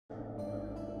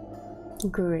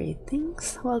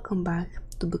Greetings, welcome back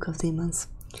to Book of Demons.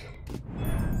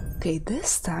 Okay,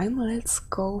 this time let's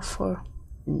go for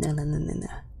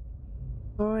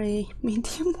for a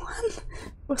medium one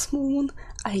or small one.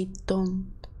 I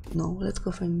don't know. Let's go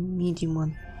for a medium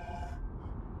one.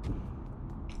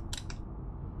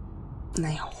 And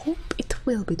I hope it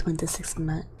will be 26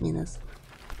 minutes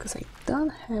because I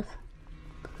don't have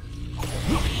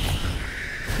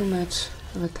too much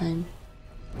of a time.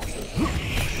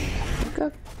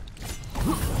 Good.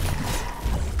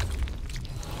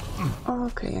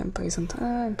 Okay, I'm poisoned.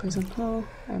 I'm poisoned. No,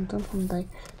 I don't want to die.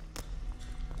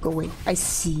 Go away. I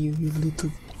see you, you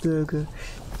little burger.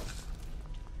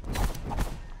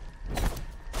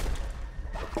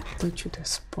 Don't you dare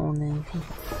spawn anything.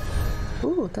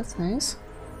 Ooh, that's nice.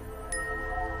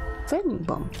 Flaming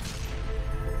bomb.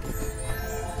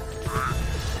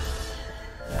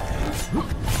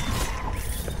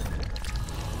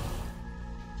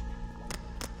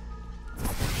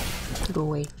 Go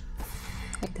away.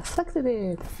 I deflected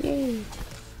it! Yay!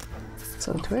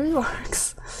 So it really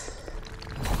works.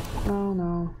 No,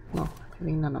 no, no.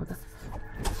 Having none of that.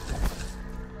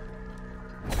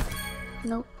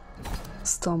 Nope.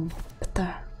 Storm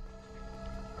better.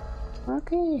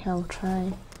 Okay, I'll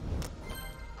try.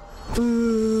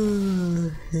 Ooh,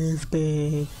 it's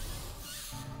big.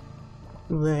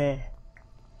 Where?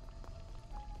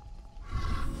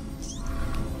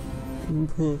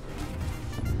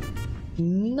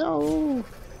 No!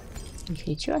 I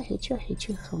hate you, I hate you, I hate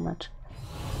you so much.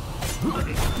 I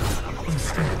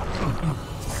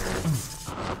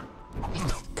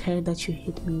don't care that you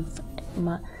hit me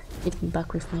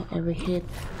back with my every hit.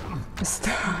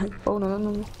 Oh no,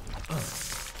 no, no.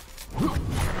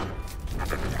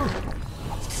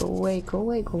 Go away, go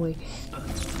away, go away.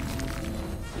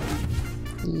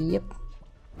 Yep.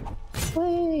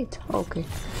 Wait, okay.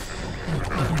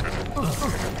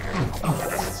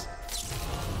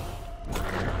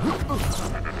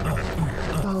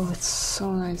 Oh, it's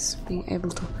so nice being able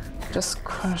to just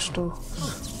crush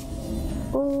those.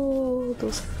 Oh,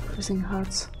 those freezing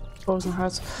hearts, frozen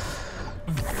hearts.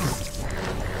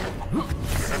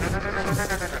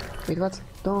 Wait, what?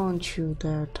 Don't you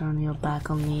dare turn your back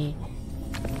on me.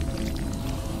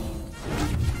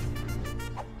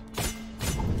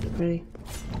 Really?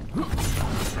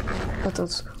 What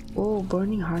else? Oh,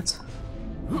 burning hearts.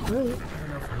 Really?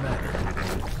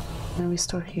 And we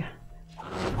start here.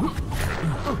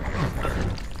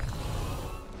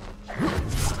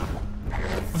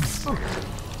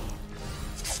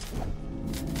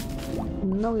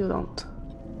 No, you don't.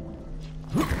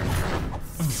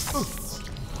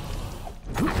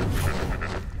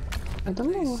 I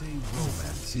don't know.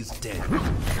 Romance is dead.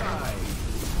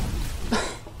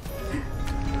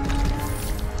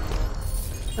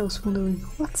 I was wondering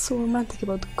what's so romantic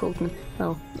about the coatman.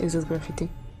 Oh, is it graffiti?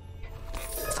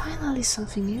 Finally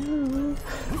something new.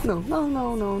 No, no,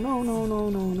 no, no, no, no, no, no,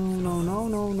 no, no, no,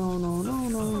 no, no, no, no,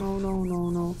 no, no, no, no,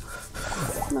 no.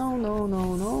 No, no,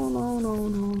 no, no, no, no,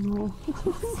 no, no.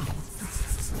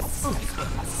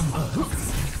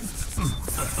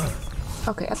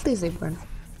 Okay, at least they burn.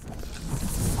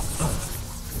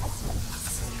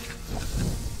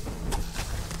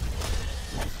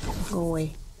 Go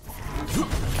away.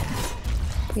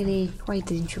 Really? Why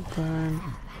didn't you burn?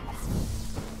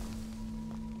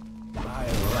 I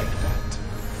like that.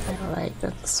 I like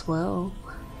that as well.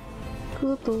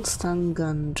 Good old stun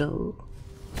gun, Joe.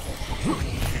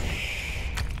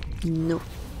 No.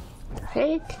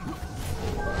 Heck?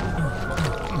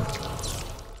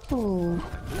 Oh.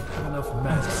 Enough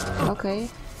magic. Okay.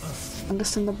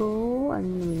 Understandable. I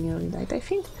nearly died, I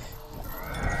think.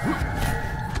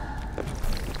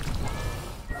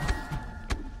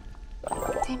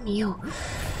 Damn you.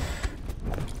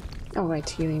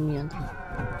 Alright, you're immune.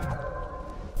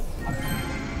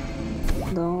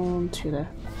 Don't you dare.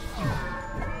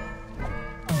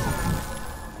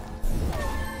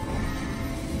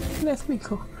 Let me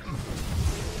go.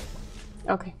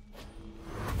 Okay.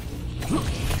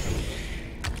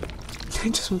 I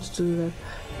just wanted to do that.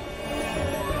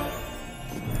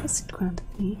 What's it granted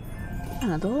me?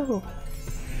 Another level.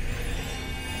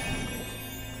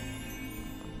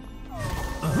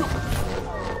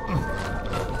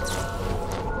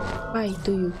 Why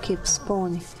do you keep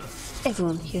spawning?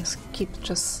 Everyone here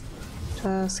just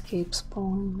keep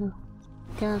spawning.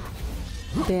 God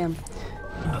damn.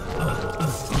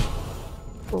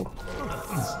 Oh.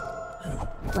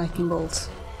 Lightning bolts.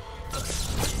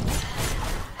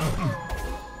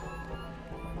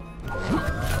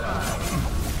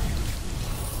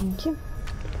 Thank you.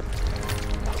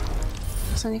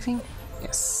 Is anything?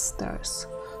 Yes, there's.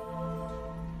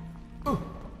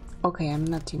 Okay, I'm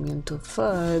not immune to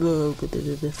fire.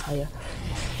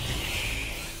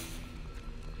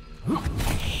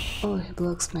 Oh, he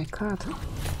blocks my card.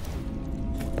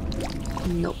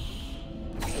 No.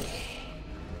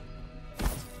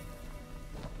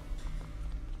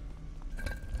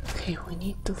 Okay, we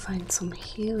need to find some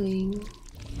healing.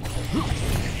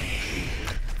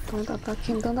 Don't attack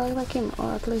him,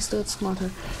 or at least do it smarter.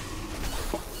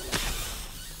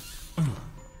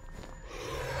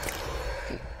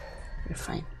 Okay, we're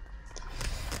fine.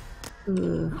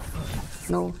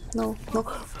 No.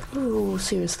 Oh,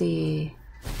 seriously.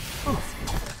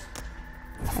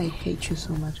 I hate you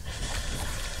so much.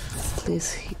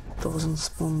 Please, he doesn't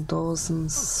spawn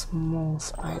dozens small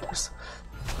spiders.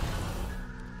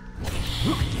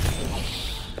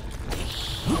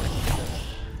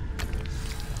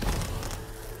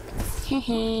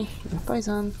 Hehe, you're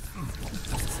poison.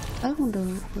 I wonder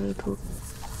where it will.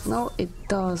 No, it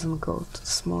doesn't go to the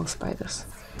small spiders.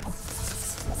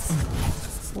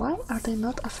 Why are they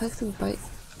not affected by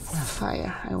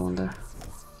fire, I wonder?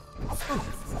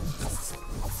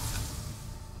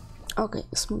 Okay,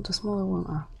 the smaller one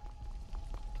are.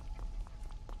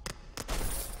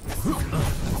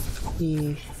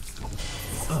 Yeah.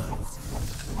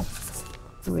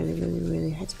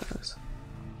 Really hate spiders.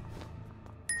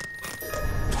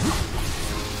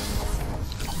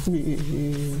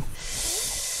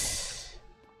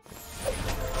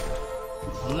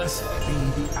 Blessed be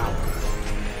the hour.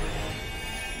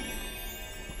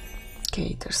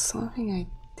 Okay, there's something I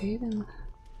didn't.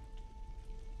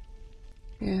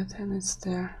 Yeah, then it's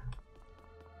there.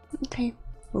 Okay,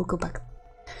 we'll go back.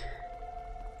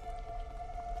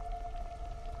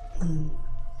 I'm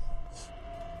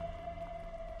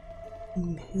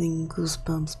having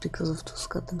goosebumps because of those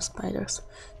goddamn spiders.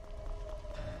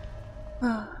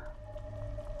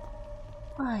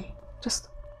 Why? Just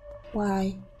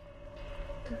why?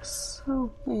 There's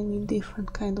so many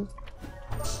different kind of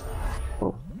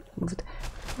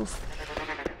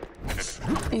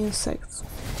insects.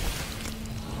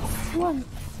 Why?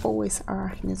 Always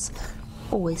arachnids.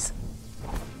 Always.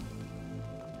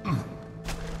 I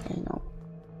know.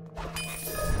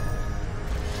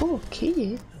 Oh,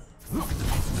 key.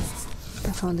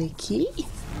 I found a key.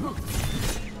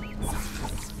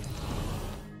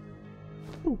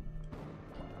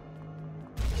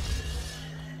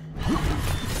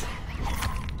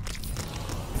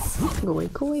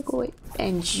 Go away,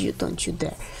 and you don't you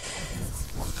dare.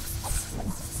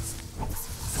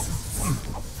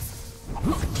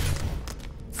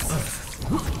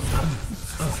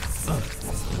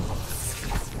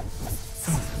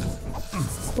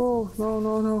 Oh,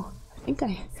 no.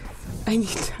 I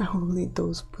think I will need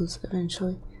those boots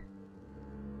eventually.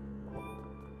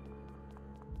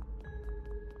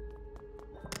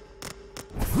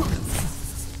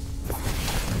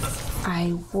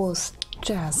 I was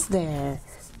just there.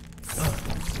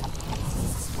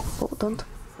 Oh, don't,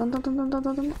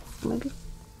 maybe.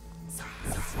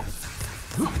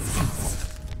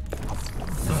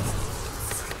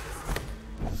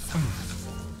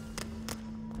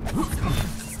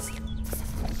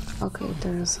 Okay,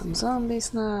 there are some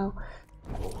zombies now.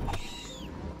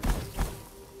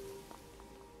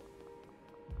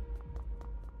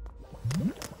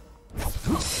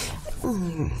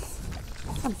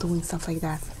 I'm doing stuff like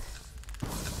that.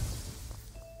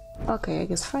 Okay, I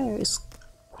guess fire is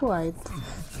quite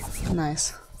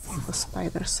nice for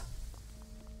spiders.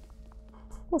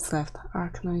 What's left?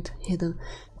 Arachnoid hidden.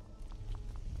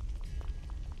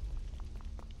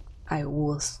 I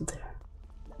was there.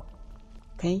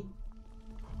 Okay.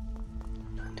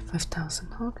 25,000.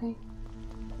 Okay.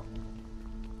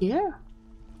 Yeah.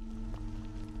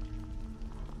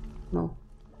 No.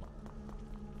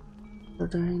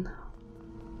 Further in.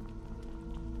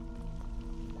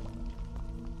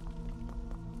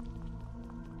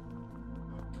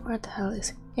 Where the hell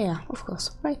is it? Yeah, of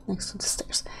course, right next to the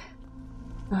stairs.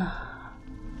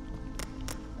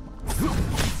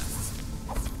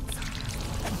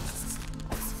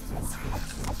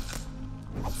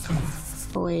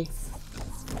 Away.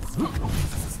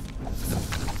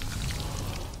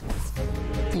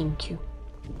 Thank you.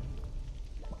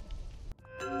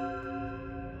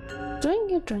 During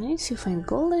your journeys, you find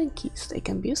golden keys. They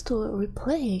can be used to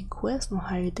replay a quest on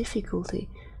higher difficulty.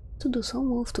 To do so,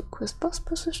 move to quest boss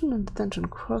position and the dungeon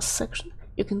cross section.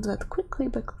 You can do that quickly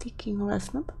by clicking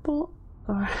left mappable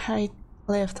or right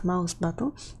left mouse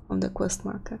button on the quest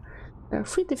marker. There are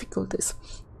 3 difficulties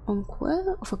of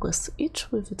a quest,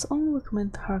 each with its own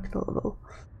recommended hard level.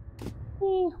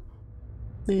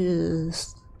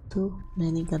 There's too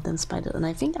many goddamn spiders, and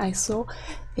I think I saw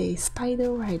a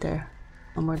spider rider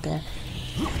somewhere there.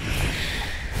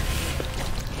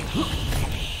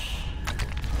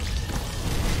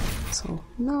 So,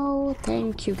 no,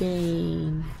 thank you,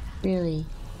 game. Really.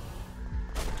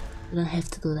 You don't have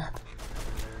to do that.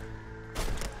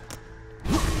 I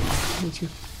hate you.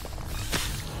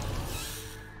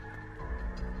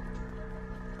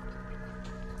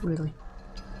 Really.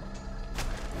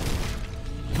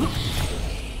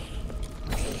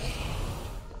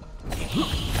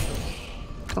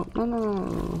 Oh, no, no, no,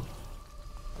 no.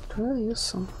 Try to use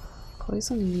some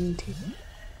poison immunity.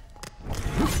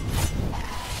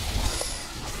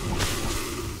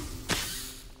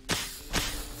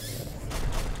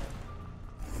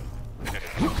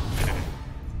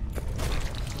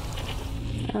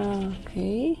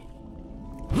 Okay.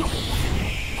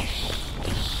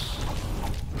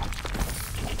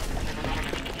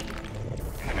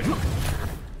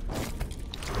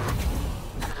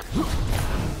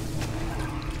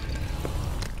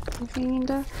 Anything in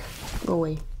there? Go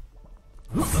away.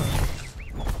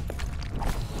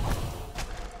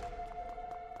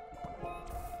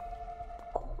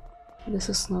 This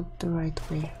is not the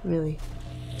right way, really.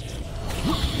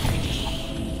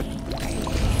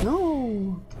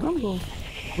 No! Don't go.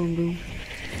 Boom boom.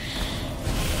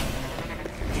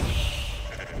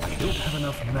 I don't have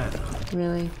enough mana.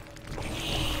 Really?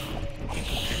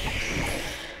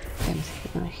 And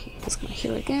he's gonna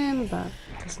heal again, but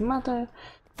it doesn't matter.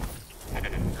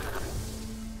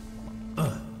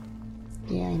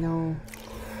 Yeah, I know.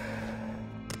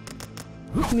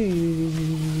 Kill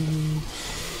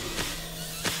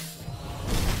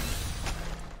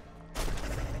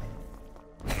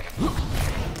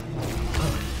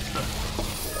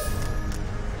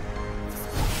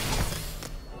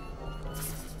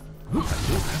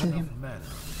him.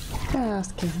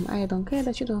 Just kill him. I don't care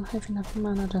that you don't have enough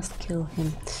mana, just kill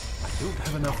him.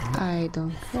 I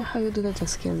don't care how you do that,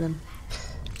 just kill them.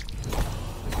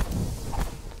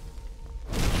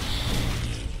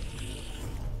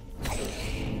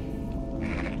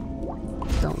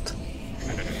 Don't.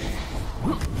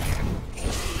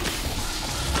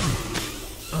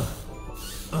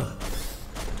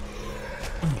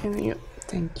 Can you?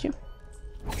 Thank you.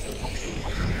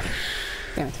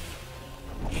 Damn it.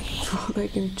 Thought I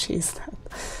can chase that.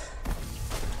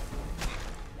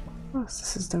 Oh,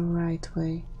 this is the right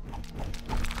way.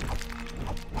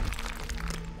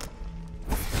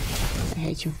 I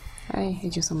hate you. I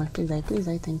hate you so much. Please die, please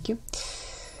die. Thank you.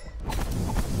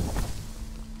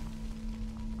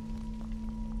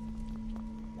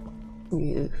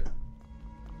 Yeah.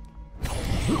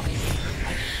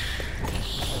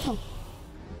 Oh.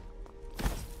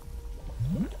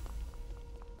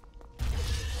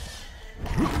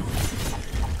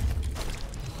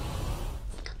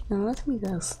 Now let me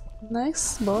guess.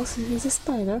 Next boss is a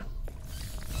spider.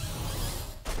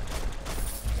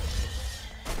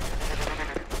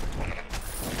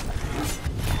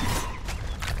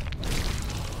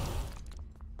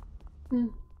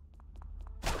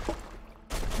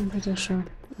 I'm pretty sure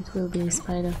it will be a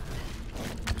spider.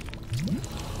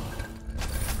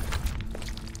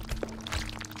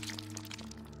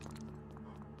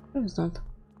 What is that?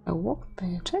 A walk by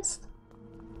a chest?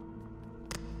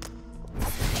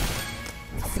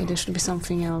 Okay, there should be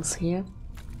something else here.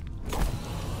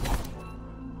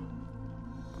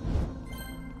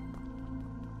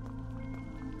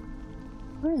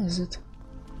 Where is it?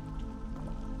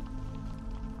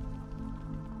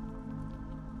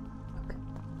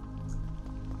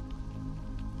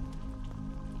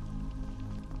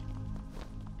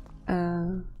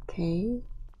 Okay.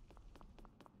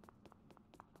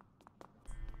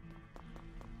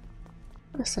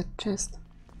 Where's that chest?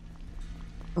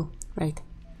 Oh, right.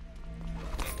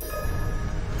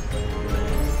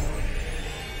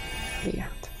 There.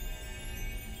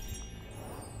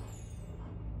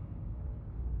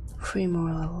 3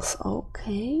 more levels.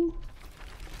 Okay.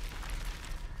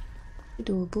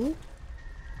 Doable.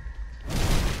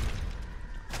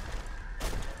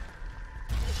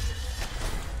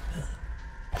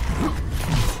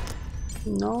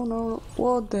 No, no,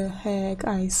 what the heck?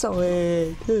 I saw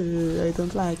it. I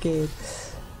don't like it.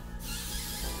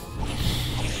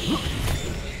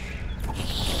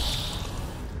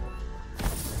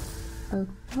 I would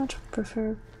much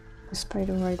prefer the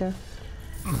spider rider.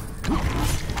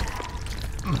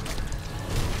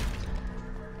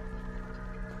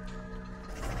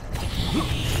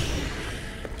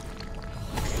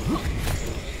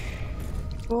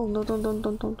 Oh no! Don't!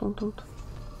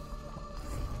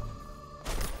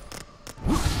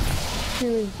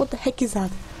 Really? What the heck is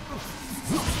that?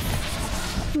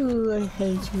 Ooh, I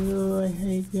hate you. Ooh, I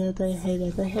hate that. I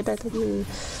hate that.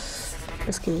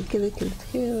 Let's kill it.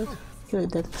 kill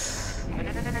it dead.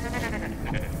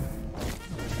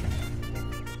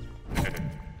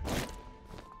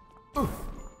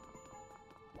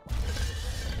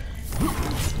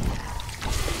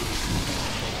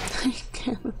 I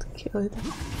cannot kill it.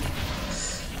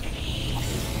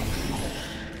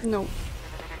 No.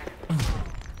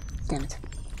 Damn it.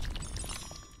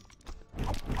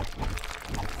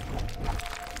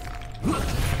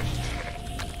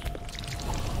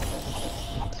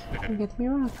 Don't get me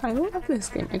wrong, I love this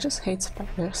game, I just hate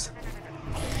spiders.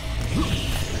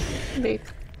 Big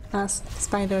ass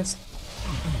spiders.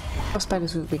 Or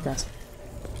spiders with big ass.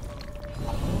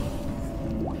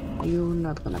 You're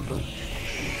not gonna blow.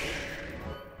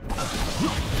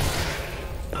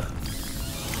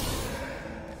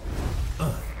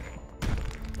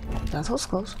 That was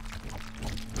close.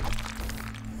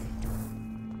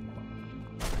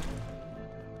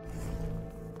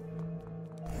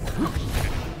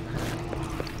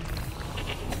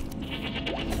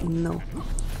 No.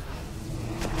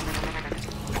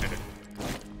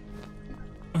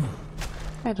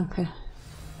 I don't care.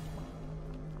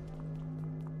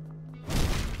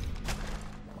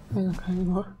 I don't care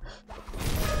anymore.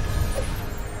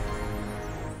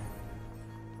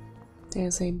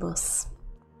 There's a boss.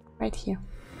 Right here.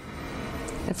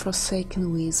 A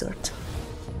forsaken wizard.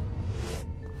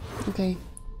 Okay.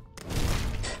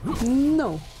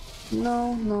 No!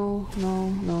 No, no, no,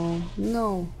 no,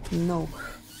 no, no.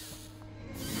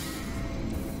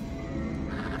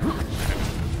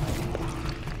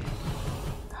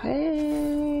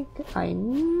 Heck, I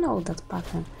know that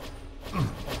pattern.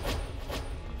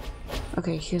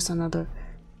 Okay, here's another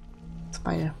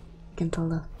spider. I can tell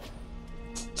that.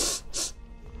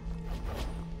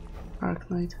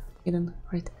 Arknoid, hidden,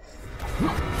 right.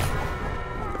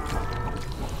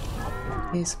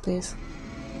 Please, please.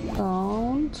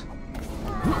 Don't.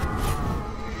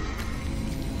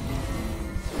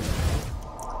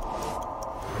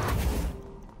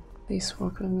 Please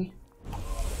work with me.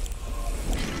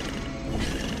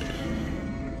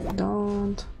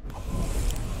 Don't.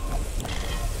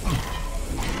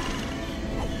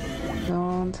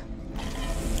 Don't.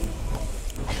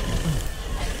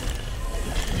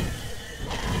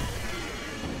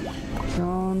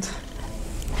 Don't.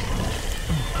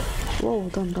 Whoa,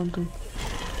 don't.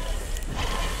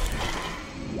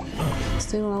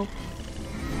 Stay low.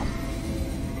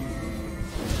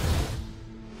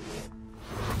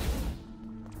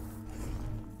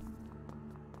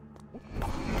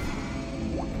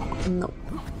 No.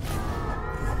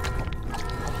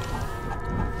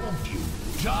 Won't you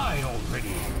die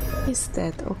already? He's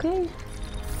dead, okay?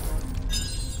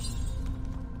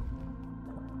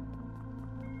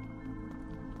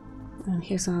 And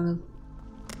here's another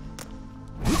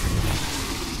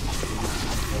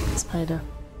spider.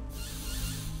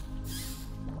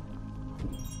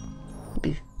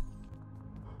 Beef.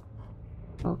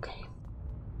 Okay.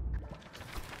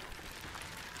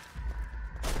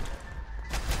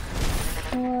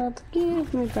 What?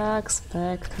 Give me back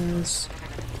specters.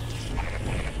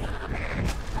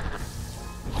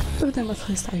 With them at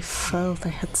least I felt I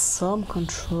had some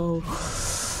control.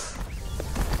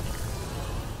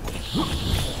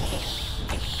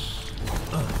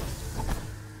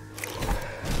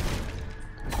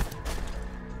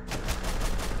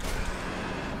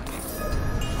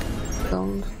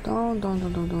 Don't.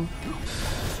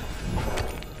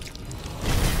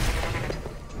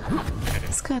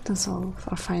 Skeletons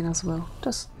are fine as well.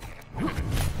 Just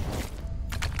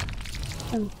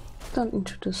don't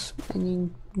introduce any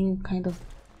new kind of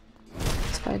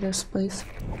spiders, please.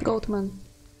 Goatman,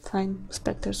 fine.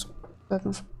 Specters,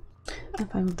 weapons. I'm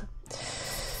fine with that.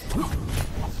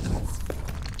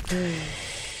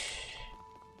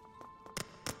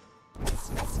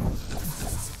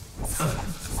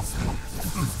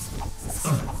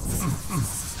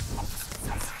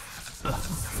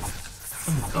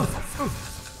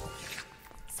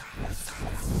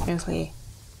 Seriously,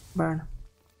 burn.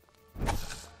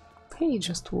 He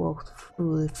just walked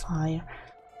through the fire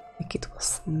like it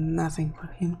was nothing for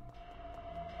him.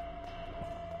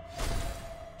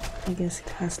 I guess it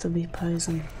has to be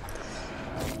poison.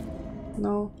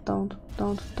 No, don't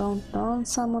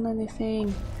summon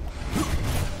anything.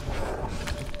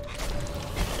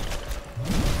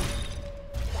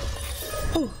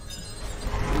 Oh.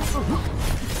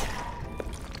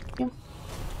 Yeah.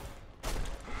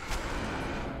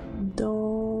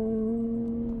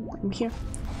 Don't. I'm here.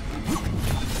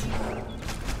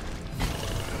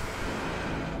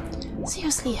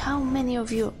 Seriously, how many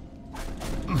of you?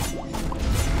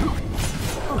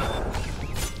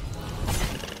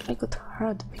 I got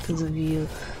hurt because of you.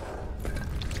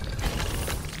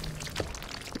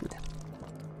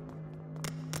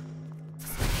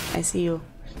 I see you.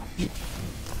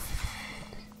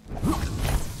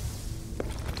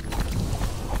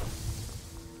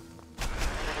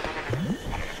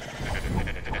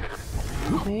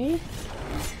 Okay.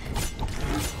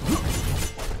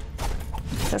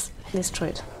 Just destroy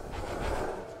it.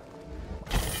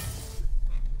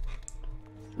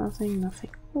 Nothing, nothing.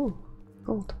 Ooh,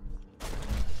 gold.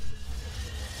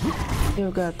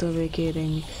 You got to be kidding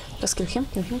me. Just kill him,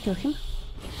 kill him, kill him.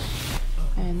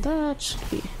 And that should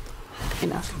be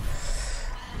enough.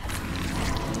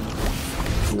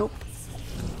 Nope.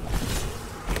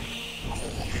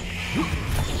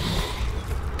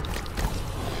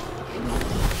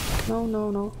 No,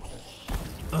 no, no.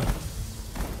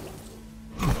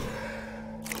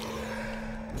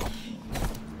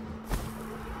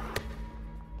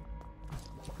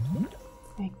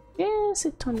 I guess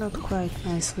it turned out quite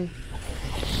nicely.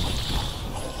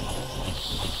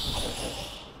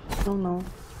 No, no.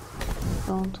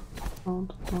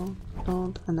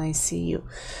 Don't, and I see you.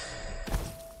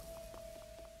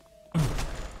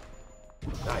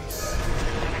 Nice.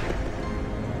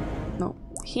 No,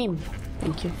 him.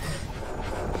 Thank you.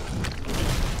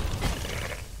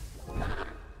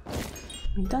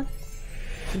 Like that.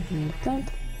 Like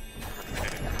that.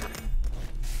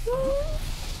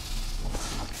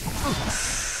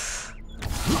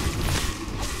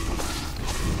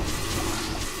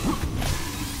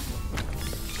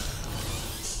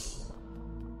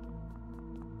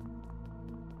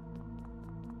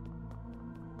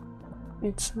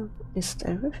 It's not. Is it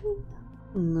everything?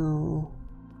 No.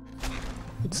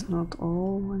 It's not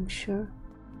all, I'm sure.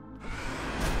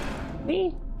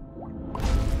 Me?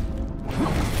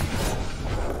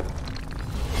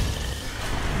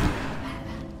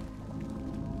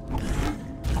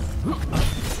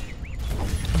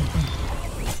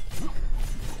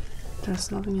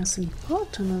 There's nothing as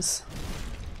important as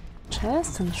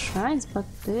chests and shrines, but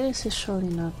this is surely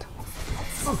not.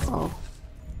 Oh,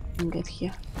 get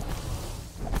here.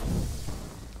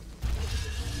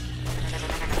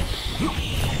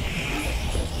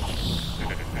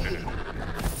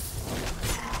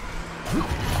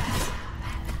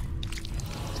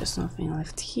 There's nothing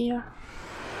left here.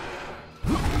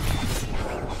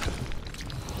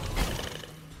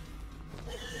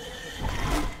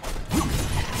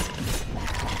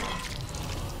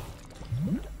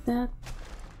 That.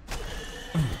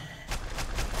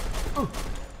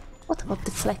 What about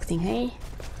deflecting, hey?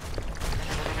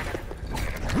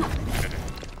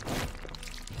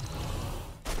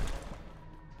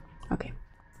 Okay.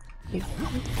 Here.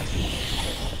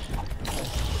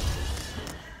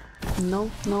 No,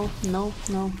 no, no,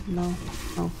 no, no,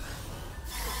 no.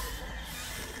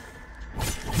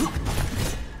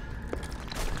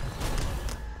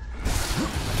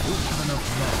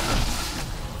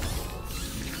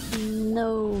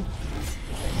 No.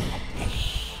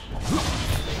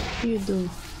 You do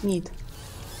need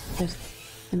just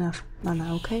enough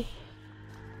mana, okay?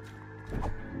 I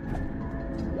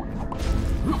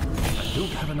don't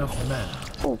have enough mana.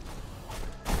 Oh.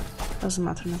 Doesn't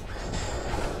matter now.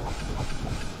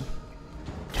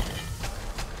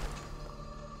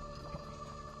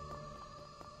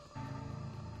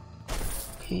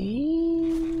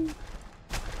 Okay.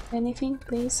 Anything,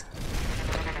 please?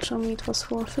 Show me it was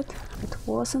worth it. It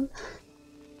wasn't.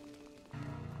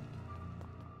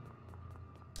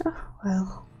 Oh,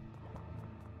 well.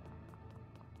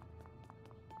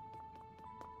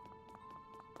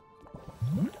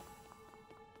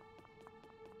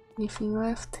 Anything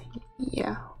left?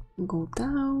 Yeah. Go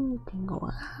down, we can go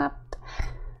up.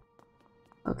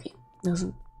 Okay,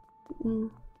 doesn't.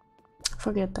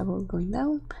 Forget about going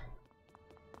down.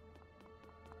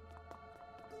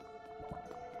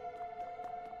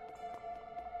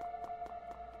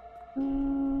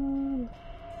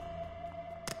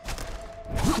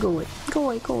 Go away, go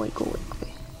away, go away, go away, go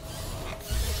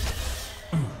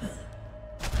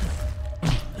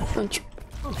away.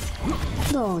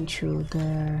 Don't you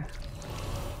dare.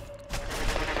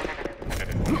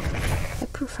 I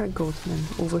prefer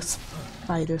goatmen over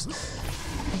spiders.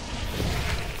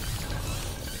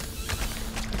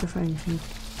 I prefer anything.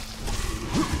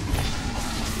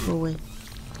 Go away.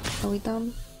 Are we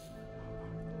done?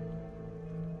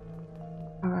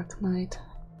 Arachnite.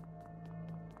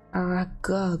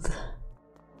 Arachgod.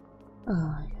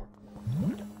 Oh,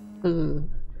 yeah.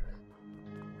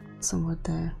 Somewhere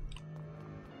there.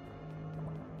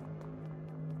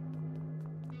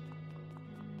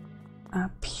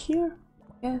 Up here?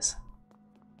 Yes.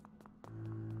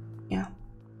 Yeah.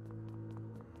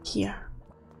 Here.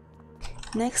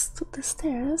 Next to the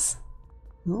stairs.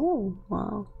 Oh,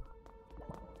 wow.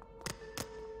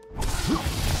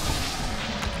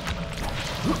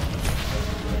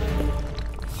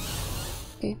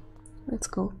 let's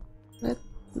go.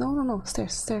 No,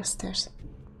 stairs.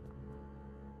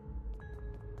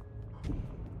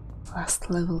 Last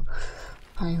level,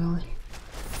 finally.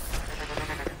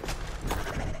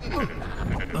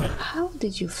 How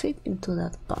did you fit into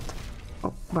that pot?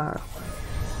 Oh, bar.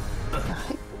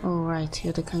 Oh, right,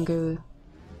 you're the kangaroo.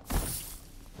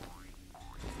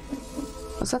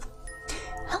 What's that?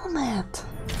 Helmet!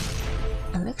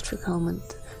 Electric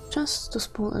helmet. Just to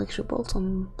spawn electric bolt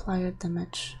on player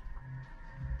damage.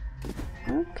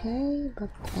 Okay, but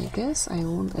I guess I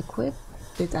won't equip.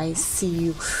 Did I see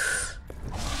you?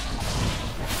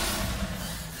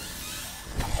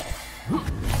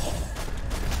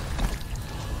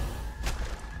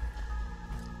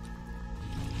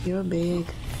 You're big.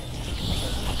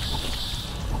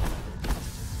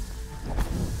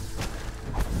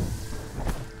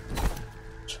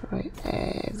 Try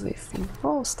everything.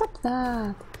 Oh, stop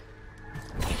that!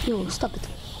 You stop it.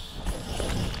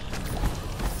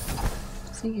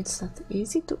 I think it's that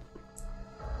easy to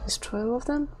destroy all of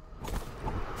them.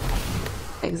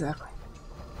 Exactly.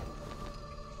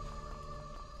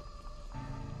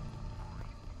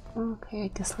 Okay, I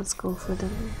guess let's go for the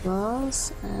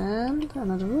boss and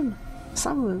another room.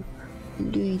 Some room.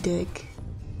 Louis deck.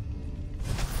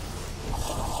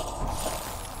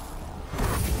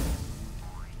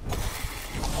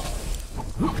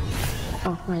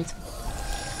 Oh, right.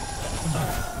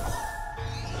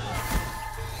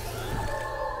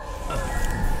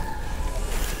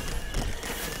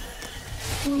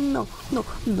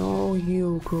 No,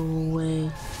 you go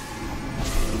away.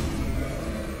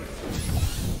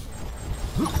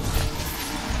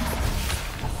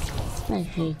 I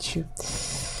hate you.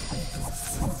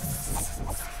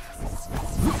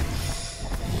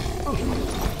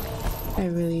 I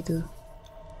really do.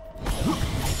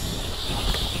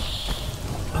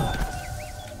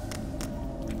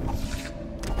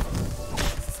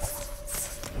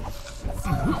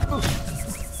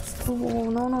 Oh,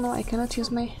 no, I cannot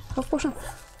use my health potion.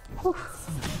 Oh.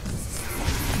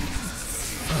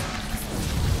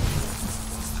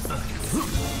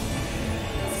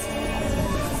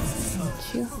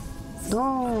 Thank you.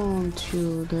 Don't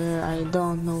you dare. I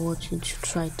don't know what you should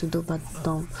try to do, but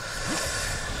don't.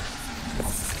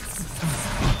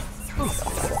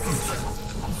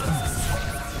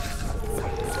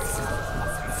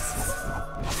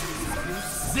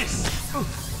 This.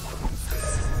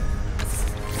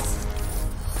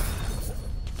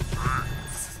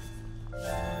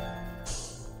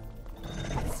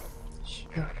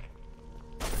 Sure.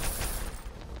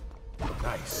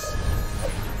 Nice.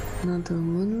 Another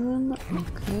moon room.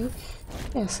 Okay.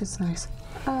 Yes, it's nice.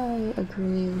 I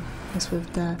agree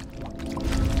with that.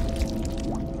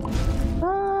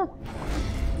 Ah!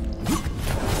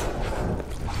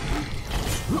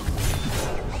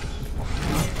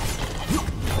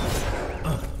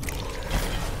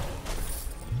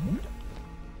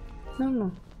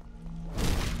 No.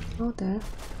 Oh, there.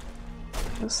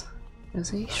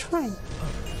 There's a shrine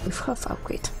with health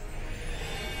upgrade.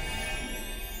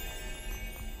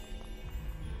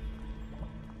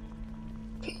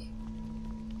 Okay.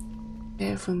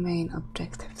 Every main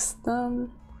objectives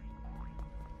done.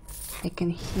 I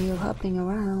can heal hopping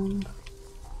around.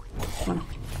 Come on.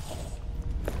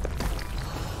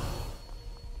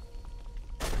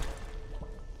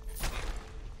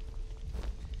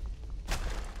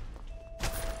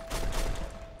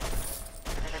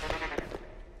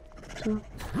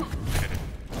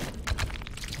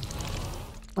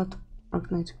 What?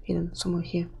 Arknight hidden somewhere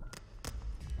here.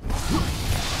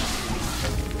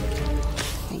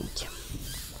 Thank you.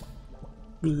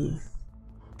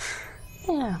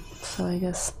 Yeah, so I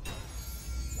guess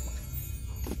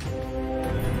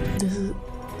this is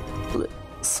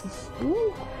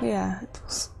yeah, it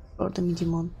was for the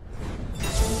medium one.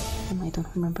 And I don't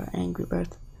remember Angry Bird.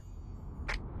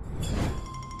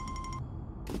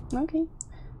 Okay.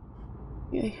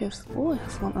 I have one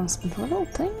unspent level.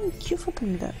 Thank you for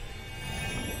doing that.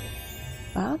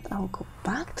 But I'll go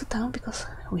back to town because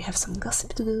we have some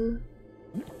gossip to do.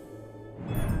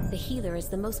 The healer is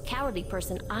the most cowardly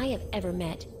person I have ever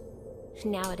met.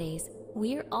 Nowadays,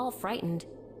 we're all frightened.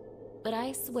 But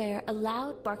I swear a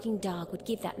loud barking dog would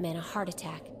give that man a heart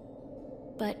attack.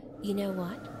 But you know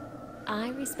what? I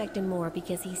respect him more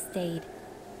because he stayed.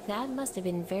 That must have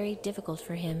been very difficult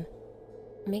for him.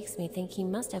 Makes me think he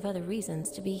must have other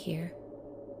reasons to be here.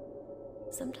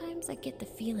 Sometimes I get the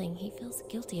feeling he feels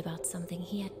guilty about something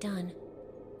he had done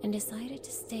and decided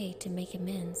to stay to make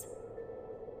amends.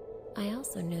 I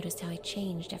also noticed how he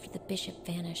changed after the bishop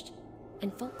vanished,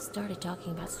 and folks started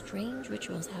talking about strange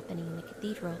rituals happening in the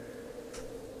cathedral.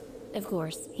 Of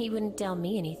course, he wouldn't tell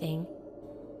me anything.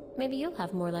 Maybe you'll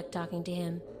have more luck talking to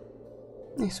him.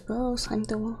 I suppose I'm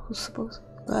the one who's supposed,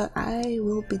 but I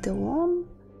will be the one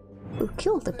who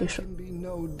killed the bishop. There can be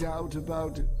no doubt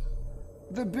about it.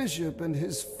 The bishop and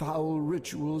his foul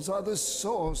rituals are the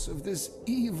source of this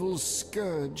evil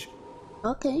scourge.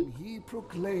 Okay, He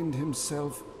proclaimed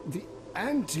himself the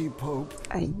anti-pope.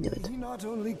 I knew it. He not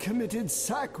only committed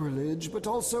sacrilege, but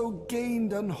also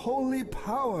gained unholy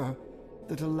power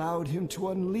that allowed him to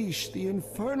unleash the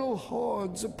infernal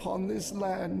hordes upon this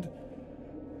land.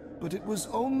 But it was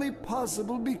only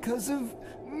possible because of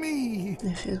me.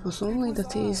 If it was only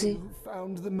that easy. Who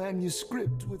found the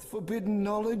manuscript with forbidden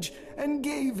knowledge and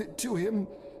gave it to him.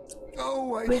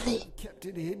 Oh, I Really? kept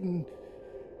it hidden.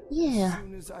 Yeah. As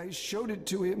soon as I showed it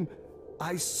to him,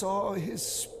 I saw his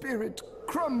spirit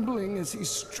crumbling as he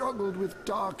struggled with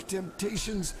dark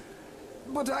temptations.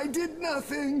 But I did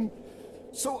nothing.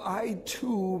 So I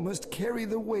too must carry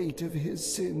the weight of his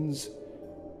sins.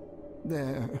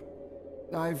 There,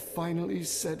 I've finally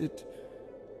said it.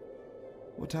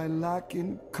 What I lack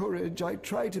in courage, I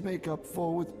try to make up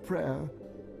for with prayer.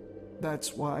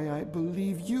 That's why I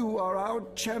believe you are our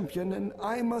champion and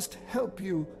I must help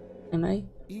you. Am I?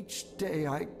 Each day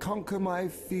I conquer my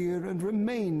fear and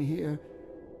remain here.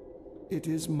 It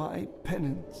is my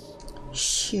penance.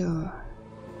 Sure.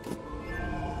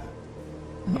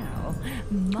 Now,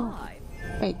 my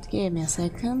Wait, give me a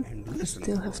second. I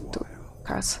still have two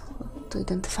cards to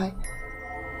identify.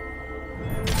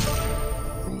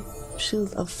 Okay.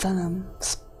 Shield of Venom.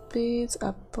 Speeds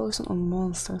up poison on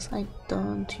monsters. I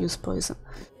don't use poison.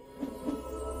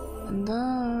 And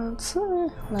that's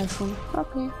life one.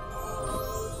 Okay.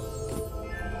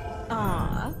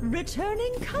 Ah,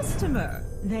 returning customer.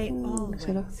 They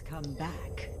shut up. always come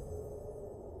back.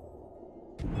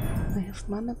 I have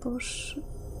mana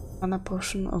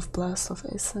potion of blast of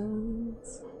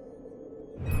essence.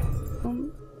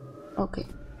 Okay,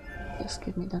 just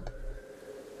give me that.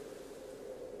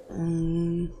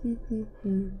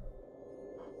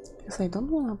 Because I don't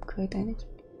want to upgrade anything.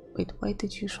 Wait, why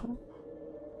did you show?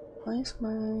 Why is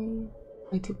my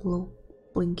mighty blow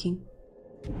blinking?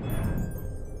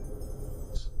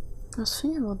 I was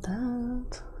thinking about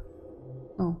that.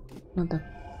 No, not that.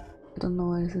 I don't know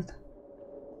where is it.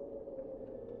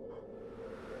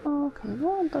 Okay,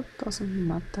 well, that doesn't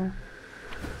matter.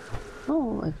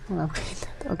 Oh, I will upgrade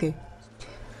that. Okay.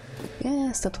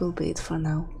 Yes, that will be it for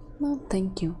now. Well,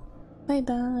 thank you. Bye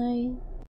bye.